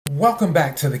Welcome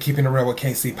back to the Keeping It Real with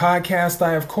KC podcast.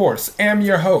 I, of course, am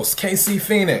your host, KC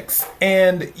Phoenix.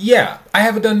 And yeah, I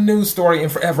haven't done a news story in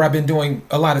forever. I've been doing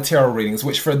a lot of tarot readings,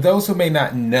 which for those who may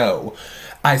not know,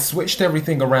 I switched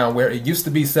everything around where it used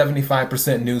to be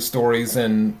 75% news stories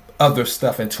and other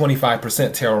stuff and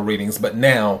 25% tarot readings, but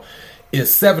now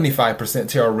it's 75%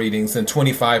 tarot readings and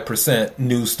 25%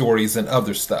 news stories and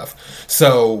other stuff.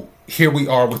 So here we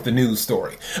are with the news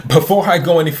story. Before I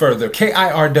go any further,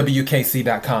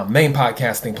 KIRWKC.com, main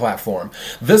podcasting platform.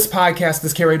 This podcast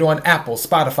is carried on Apple,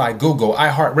 Spotify, Google,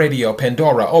 iHeartRadio,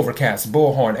 Pandora, Overcast,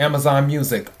 Bullhorn, Amazon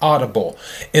Music, Audible,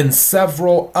 and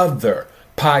several other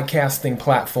podcasting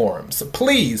platforms.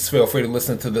 Please feel free to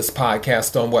listen to this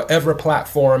podcast on whatever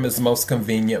platform is most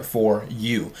convenient for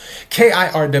you.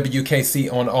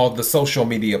 KIRWKC on all the social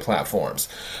media platforms.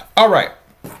 All right.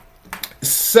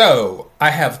 So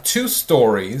I have two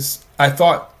stories. I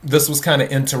thought this was kind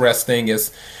of interesting.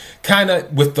 It's kind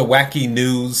of with the wacky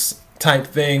news type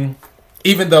thing,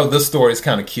 even though this story is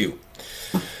kind of cute.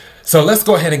 So let's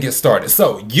go ahead and get started.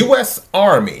 So U.S.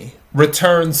 Army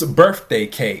returns birthday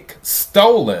cake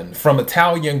stolen from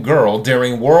Italian girl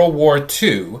during World War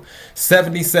II,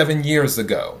 77 years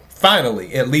ago.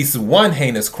 Finally, at least one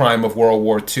heinous crime of World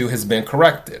War II has been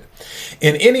corrected.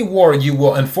 In any war, you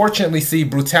will unfortunately see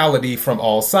brutality from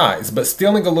all sides, but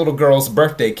stealing a little girl's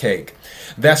birthday cake,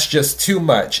 that's just too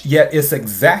much. Yet it's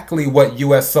exactly what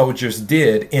U.S. soldiers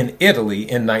did in Italy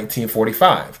in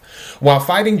 1945. While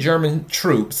fighting German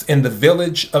troops in the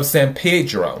village of San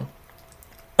Pietro,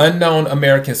 unknown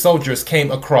American soldiers came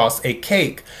across a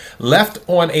cake left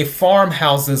on a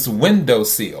farmhouse's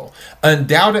windowsill.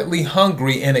 Undoubtedly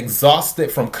hungry and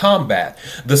exhausted from combat,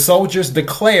 the soldiers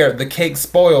declared the cake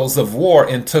spoils of war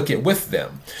and took it with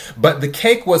them. But the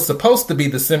cake was supposed to be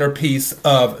the centerpiece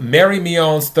of Mary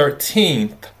Mion's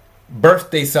 13th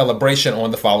birthday celebration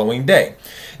on the following day.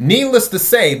 Needless to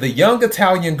say, the young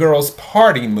Italian girl's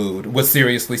party mood was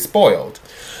seriously spoiled.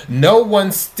 No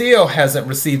one still hasn't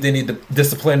received any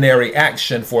disciplinary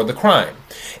action for the crime.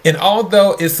 And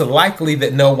although it's likely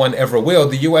that no one ever will,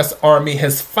 the U.S. Army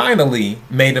has finally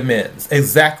made amends.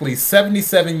 Exactly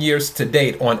 77 years to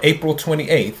date, on April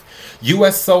 28th,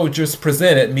 U.S. soldiers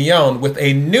presented Mion with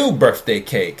a new birthday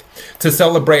cake to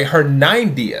celebrate her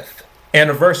 90th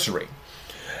anniversary.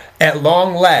 At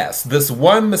long last, this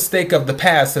one mistake of the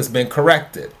past has been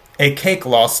corrected. A cake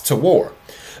lost to war.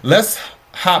 Let's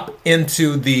hop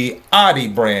into the Audi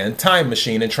brand time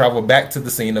machine and travel back to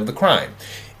the scene of the crime.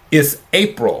 It's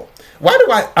April.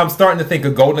 I'm starting to think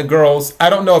of Golden Girls. I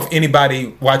don't know if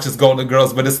anybody watches Golden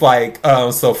Girls, but it's like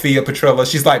Sophia Petrella.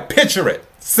 She's like, picture it,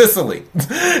 Sicily.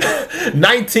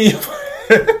 19.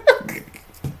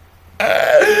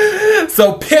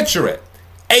 So picture it,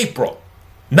 April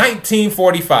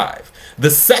 1945. The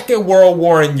Second World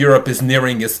War in Europe is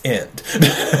nearing its end.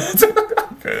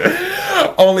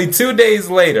 Only 2 days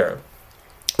later,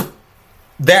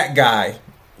 that guy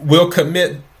will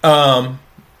commit,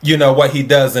 what he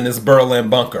does in his Berlin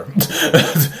bunker,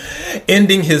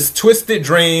 ending his twisted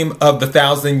dream of the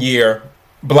 1,000-year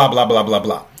blah, blah, blah, blah,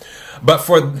 blah. But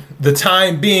for the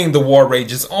time being, the war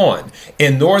rages on.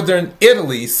 In northern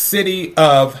Italy, city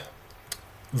of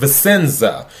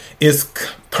Vicenza is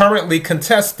currently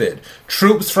contested.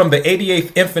 Troops from the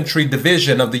 88th Infantry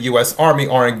Division of the U.S. Army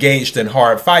are engaged in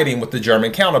hard fighting with the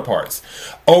German counterparts.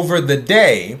 Over the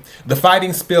day, the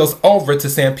fighting spills over to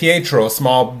San Pietro, a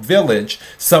small village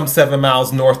some 7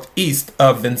 miles northeast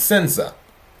of Vicenza.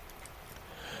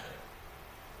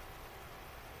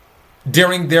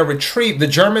 During their retreat, the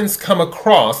Germans come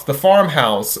across the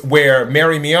farmhouse where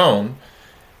Mary Mion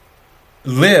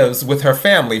lives with her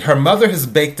family. Her mother has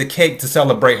baked a cake to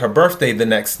celebrate her birthday the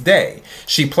next day.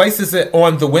 She places it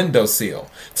on the windowsill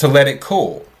to let it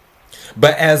cool.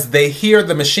 But as they hear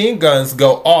the machine guns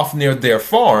go off near their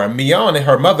farm, Mion and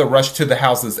her mother rush to the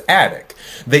house's attic.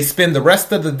 They spend the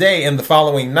rest of the day and the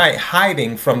following night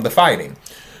hiding from the fighting.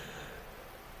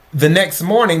 The next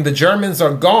morning, the Germans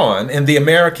are gone and the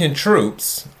American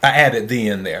troops, I added the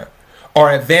in there,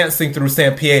 are advancing through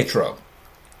San Pietro.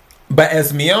 But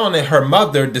as Mion and her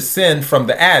mother descend from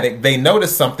the attic, they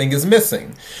notice something is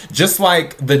missing. Just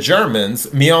like the Germans,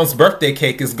 Mion's birthday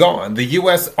cake is gone. The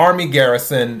U.S. Army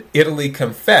garrison Italy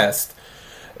confessed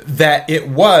that it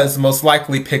was most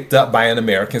likely picked up by an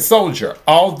American soldier.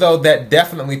 Although that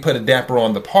definitely put a damper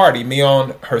on the party,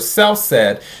 Mion herself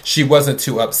said she wasn't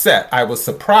too upset. I was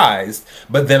surprised,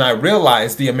 but then I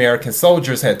realized the American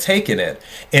soldiers had taken it,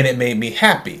 and it made me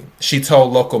happy. She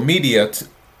told local media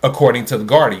according to The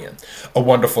Guardian. A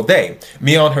wonderful day.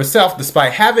 Myon herself,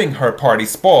 despite having her party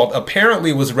spoiled,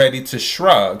 apparently was ready to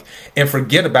shrug and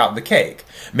forget about the cake.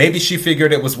 Maybe she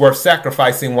figured it was worth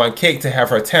sacrificing one cake to have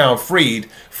her town freed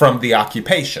from the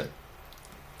occupation.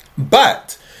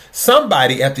 But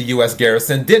somebody at the U.S.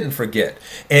 garrison didn't forget.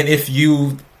 And if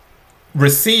you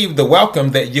received the welcome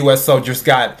that U.S. soldiers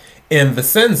got in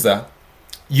Vicenza,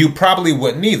 you probably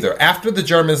wouldn't either. After the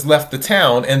Germans left the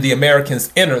town and the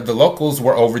Americans entered, the locals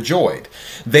were overjoyed.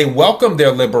 They welcomed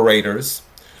their liberators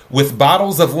with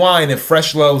bottles of wine and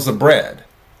fresh loaves of bread.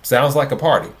 Sounds like a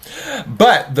party.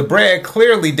 But the bread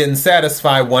clearly didn't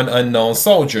satisfy one unknown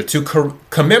soldier. To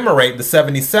commemorate the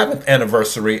 77th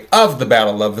anniversary of the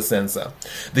Battle of Vicenza,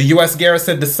 the U.S.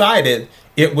 garrison decided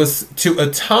it was to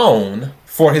atone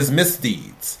for his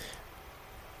misdeeds.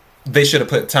 They should have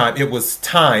put time. It was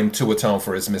time to atone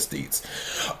for his misdeeds.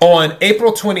 On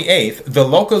April 28th, the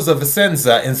locals of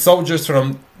Vicenza and soldiers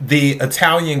from the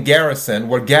Italian garrison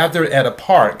were gathered at a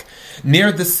park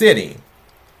near the city.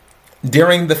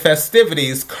 During the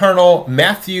festivities, Colonel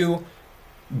Matthew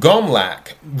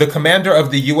Gomlak, the commander of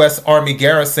the U.S. Army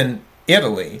garrison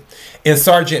Italy, and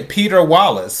Sergeant Peter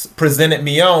Wallace presented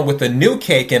Myon with a new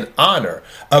cake in honor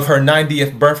of her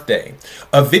 90th birthday.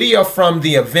 A video from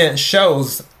the event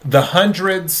shows the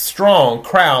hundreds-strong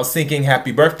crowd singing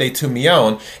happy birthday to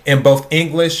Myon in both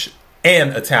English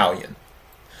and Italian.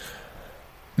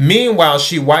 Meanwhile,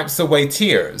 she wipes away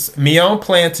tears. Myon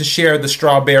planned to share the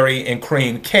strawberry and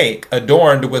cream cake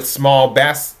adorned with a small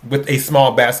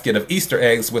basket of Easter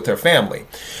eggs with her family.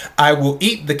 I will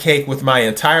eat the cake with my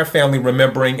entire family,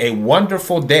 remembering a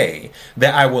wonderful day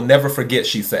that I will never forget,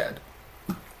 she said.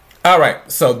 All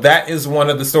right, so that is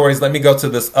one of the stories. Let me go to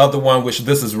this other one, which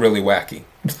this is really wacky.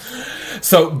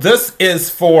 So this is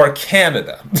for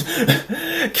Canada.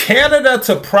 Canada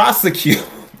to prosecute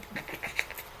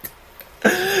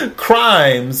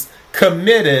crimes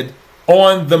committed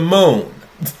on the moon.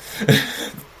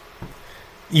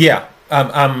 Yeah,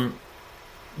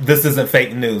 this isn't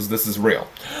fake news. This is real.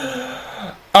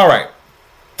 All right.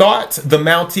 Thought the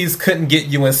Mounties couldn't get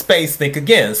you in space? Think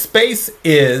again. Space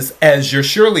is, as you're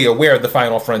surely aware, the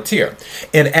final frontier.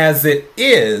 And as it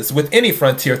is with any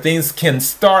frontier, things can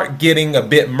start getting a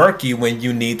bit murky when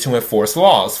you need to enforce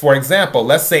laws. For example,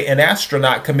 let's say an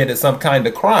astronaut committed some kind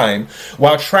of crime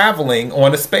while traveling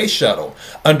on a space shuttle.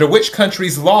 Under which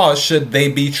country's laws should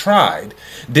they be tried?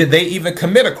 Did they even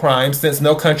commit a crime, since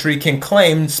no country can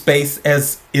claim space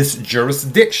as its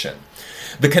jurisdiction?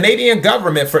 The Canadian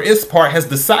government, for its part, has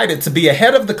decided to be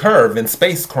ahead of the curve in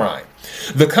space crime.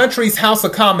 The country's House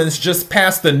of Commons just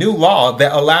passed a new law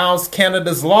that allows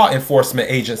Canada's law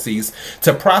enforcement agencies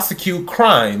to prosecute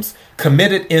crimes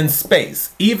committed in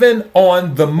space, even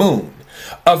on the moon.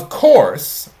 Of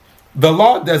course, the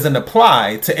law doesn't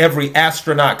apply to every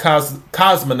astronaut,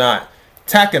 cosmonaut,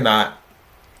 tachonaut,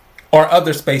 or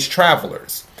other space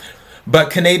travelers.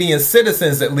 But Canadian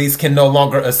citizens, at least, can no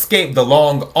longer escape the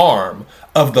long arm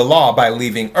of the law by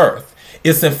leaving Earth.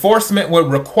 Its enforcement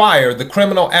would require the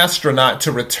criminal astronaut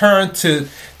to return to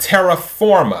terra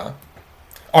firma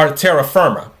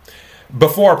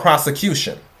before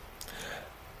prosecution.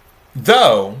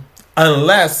 Though,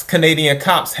 unless Canadian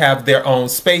cops have their own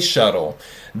space shuttle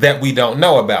that we don't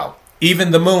know about, even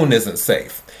the moon isn't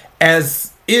safe. As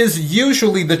is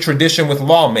usually the tradition with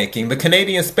lawmaking, the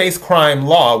Canadian space crime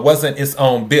law wasn't its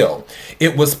own bill.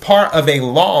 It was part of a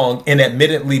long and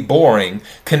admittedly boring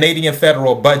Canadian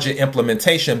federal budget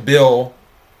implementation bill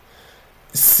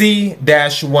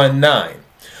C-19.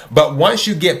 But once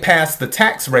you get past the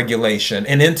tax regulation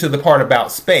and into the part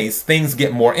about space, things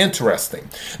get more interesting.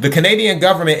 The Canadian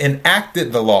government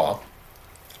enacted the law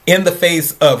in the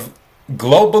face of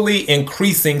globally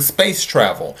increasing space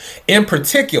travel. In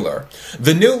particular,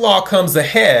 the new law comes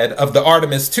ahead of the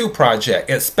Artemis 2 project,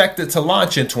 expected to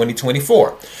launch in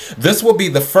 2024. This will be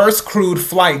the first crewed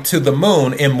flight to the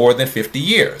moon in more than 50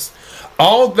 years.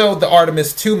 Although the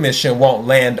Artemis 2 mission won't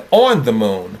land on the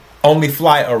moon, only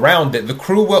fly around it, the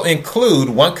crew will include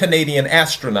one Canadian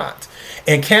astronaut.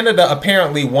 And Canada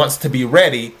apparently wants to be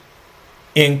ready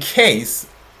in case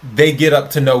they get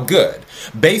up to no good.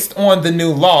 Based on the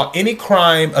new law, any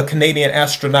crime a Canadian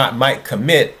astronaut might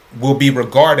commit will be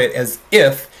regarded as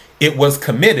if it was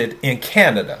committed in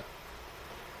Canada.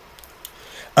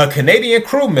 A Canadian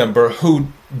crew member who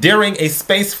during a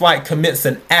spaceflight commits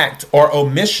an act or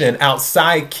omission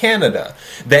outside Canada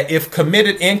that, if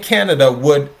committed in Canada,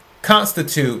 would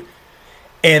constitute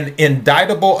an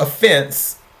indictable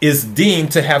offense is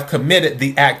deemed to have committed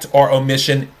the act or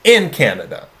omission in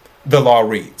Canada. the law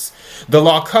reads. The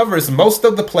law covers most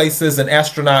of the places an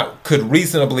astronaut could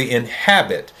reasonably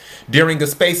inhabit during a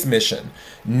space mission.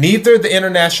 Neither the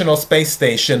International Space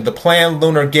Station, the planned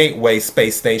Lunar Gateway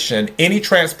space station, any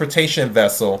transportation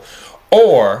vessel,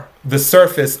 or the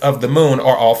surface of the moon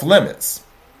are off limits.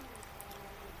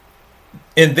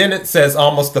 And then it says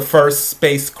almost the first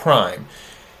space crime.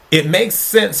 It makes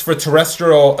sense for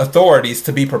terrestrial authorities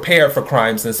to be prepared for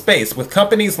crimes in space, with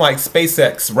companies like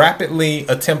SpaceX rapidly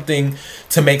attempting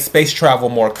to make space travel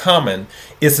more common.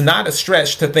 It's not a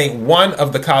stretch to think one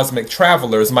of the cosmic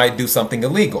travelers might do something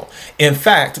illegal. In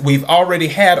fact, we've already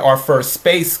had our first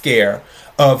space scare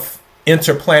of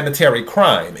interplanetary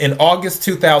crime. In August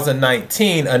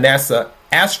 2019, a NASA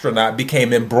astronaut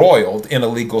became embroiled in a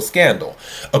legal scandal.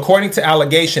 According to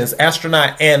allegations,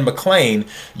 astronaut Anne McClain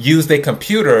used a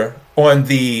computer on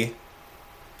the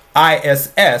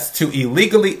ISS to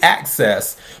illegally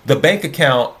access the bank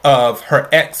account of her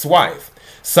ex-wife,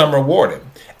 Summer Worden.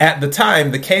 At the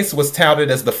time, the case was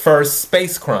touted as the first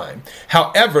space crime.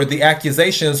 However, the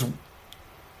accusations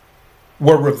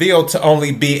were revealed to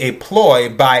only be a ploy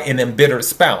by an embittered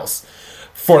spouse.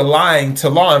 For lying to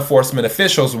law enforcement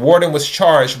officials, Worden was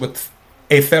charged with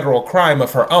a federal crime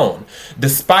of her own.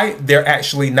 Despite there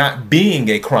actually not being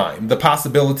a crime, the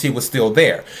possibility was still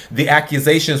there. The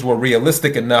accusations were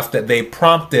realistic enough that they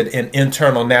prompted an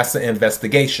internal NASA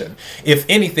investigation. If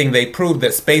anything, they proved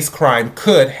that space crime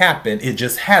could happen. It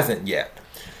just hasn't yet.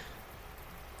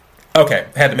 Okay,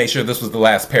 had to make sure this was the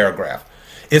last paragraph.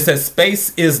 It says,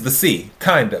 space is the sea,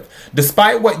 kind of.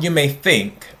 Despite what you may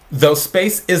think, though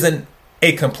space isn't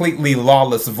a completely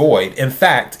lawless void. In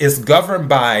fact, it's governed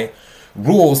by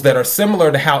rules that are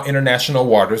similar to how international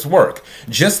waters work.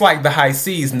 Just like the high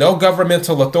seas, no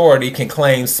governmental authority can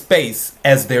claim space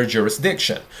as their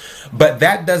jurisdiction. But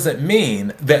that doesn't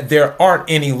mean that there aren't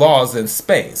any laws in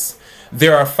space.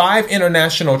 There are 5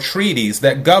 international treaties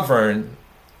that govern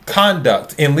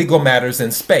conduct in legal matters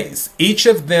in space. Each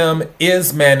of them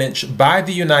is managed by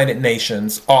the United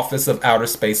Nations Office of Outer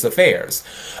Space Affairs.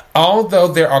 Although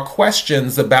there are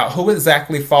questions about who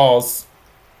exactly falls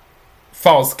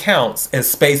counts as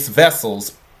space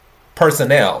vessels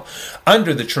personnel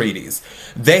under the treaties,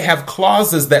 they have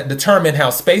clauses that determine how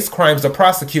space crimes are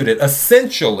prosecuted.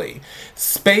 Essentially,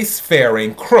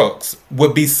 spacefaring crooks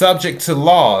would be subject to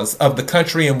laws of the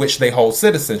country in which they hold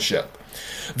citizenship.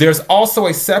 There's also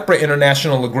a separate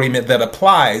international agreement that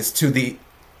applies to the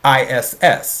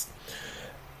ISS.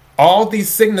 All these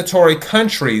signatory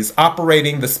countries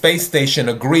operating the space station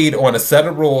agreed on a set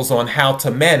of rules on how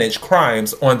to manage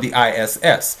crimes on the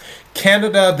ISS.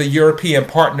 Canada, the European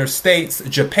partner states,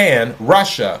 Japan,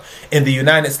 Russia, and the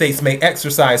United States may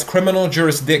exercise criminal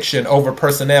jurisdiction over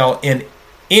personnel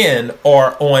in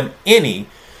or on any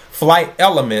flight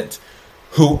element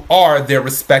who are their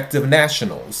respective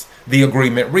nationals, the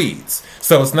agreement reads.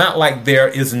 So it's not like there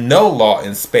is no law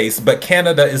in space, but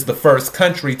Canada is the first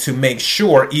country to make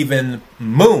sure even the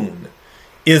moon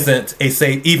isn't a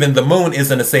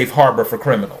safe harbor for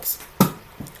criminals.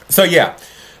 So yeah,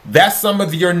 that's some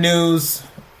of your news.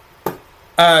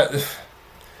 It's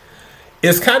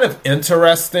kind of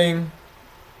interesting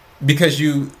because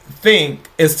you think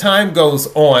as time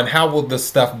goes on, how will this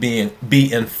stuff be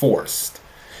enforced?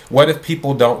 What if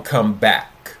people don't come back?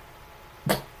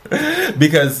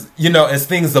 Because, as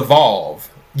things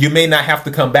evolve, you may not have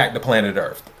to come back to planet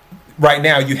Earth. Right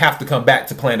now, you have to come back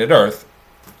to planet Earth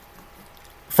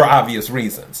for obvious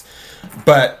reasons.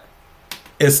 But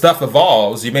as stuff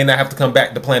evolves, you may not have to come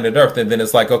back to planet Earth. And then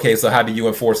it's like, okay, so how do you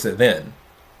enforce it then?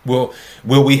 Will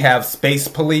we have space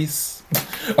police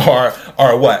or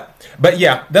what? But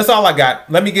yeah, that's all I got.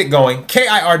 Let me get going.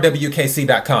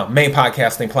 KIRWKC.com, main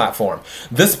podcasting platform.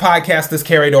 This podcast is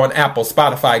carried on Apple,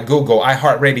 Spotify, Google,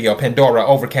 iHeartRadio, Pandora,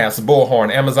 Overcast,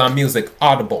 Bullhorn, Amazon Music,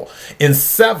 Audible, and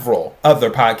several other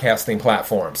podcasting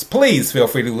platforms. Please feel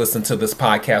free to listen to this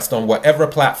podcast on whatever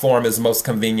platform is most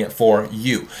convenient for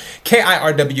you.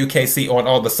 KIRWKC on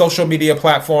all the social media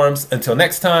platforms. Until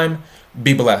next time,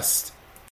 be blessed.